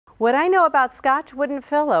What I know about Scotch wouldn't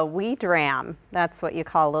fill a wee dram. That's what you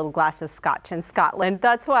call a little glass of Scotch in Scotland.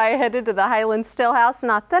 That's why I headed to the Highland Stillhouse,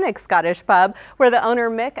 an authentic Scottish pub, where the owner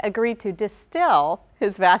Mick agreed to distill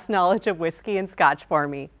his vast knowledge of whiskey and Scotch for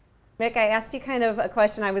me. Mick, I asked you kind of a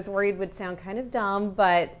question I was worried would sound kind of dumb,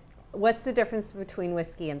 but what's the difference between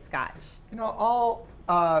whiskey and Scotch? You know, all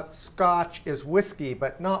Scotch is whiskey,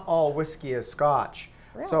 but not all whiskey is Scotch.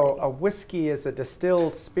 Really? So a whiskey is a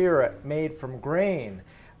distilled spirit made from grain,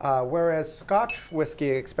 whereas Scotch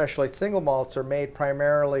whiskey, especially single malts, are made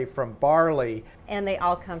primarily from barley. And they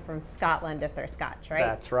all come from Scotland if they're Scotch, right?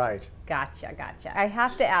 That's right. Gotcha, gotcha. I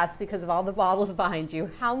have to ask, because of all the bottles behind you,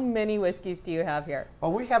 how many whiskeys do you have here?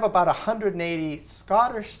 Well, we have about 180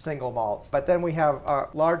 Scottish single malts, but then we have a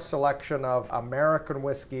large selection of American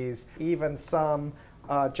whiskeys, even some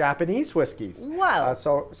Japanese whiskeys. Whoa.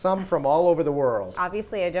 So some from all over the world.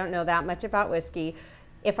 Obviously, I don't know that much about whiskey.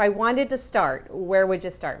 If I wanted to start, where would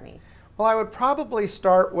you start me? Well, I would probably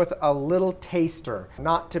start with a little taster,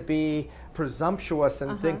 not to be presumptuous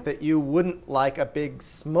and think that you wouldn't like a big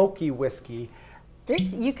smoky whiskey.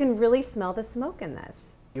 You can really smell the smoke in this.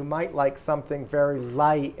 You might like something very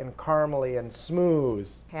light and caramely and smooth.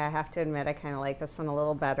 Okay, I have to admit I kind of like this one a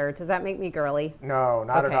little better. Does that make me girly? No,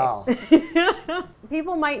 not at all.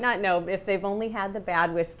 People might not know, if they've only had the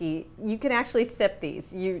bad whiskey, you can actually sip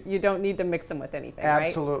these. You don't need to mix them with anything, right?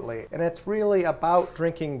 Absolutely. And it's really about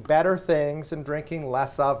drinking better things and drinking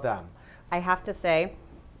less of them. I have to say,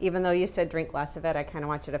 even though you said drink less of it, I kind of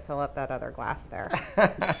want you to fill up that other glass there.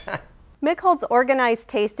 Mick holds organized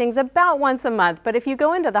tastings about once a month, but if you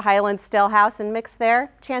go into the Highland Stillhouse and mix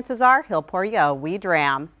there, chances are he'll pour you a wee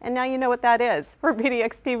dram. And now you know what that is. For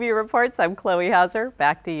BDX TV Reports, I'm Chloe Hauser.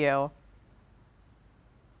 Back to you.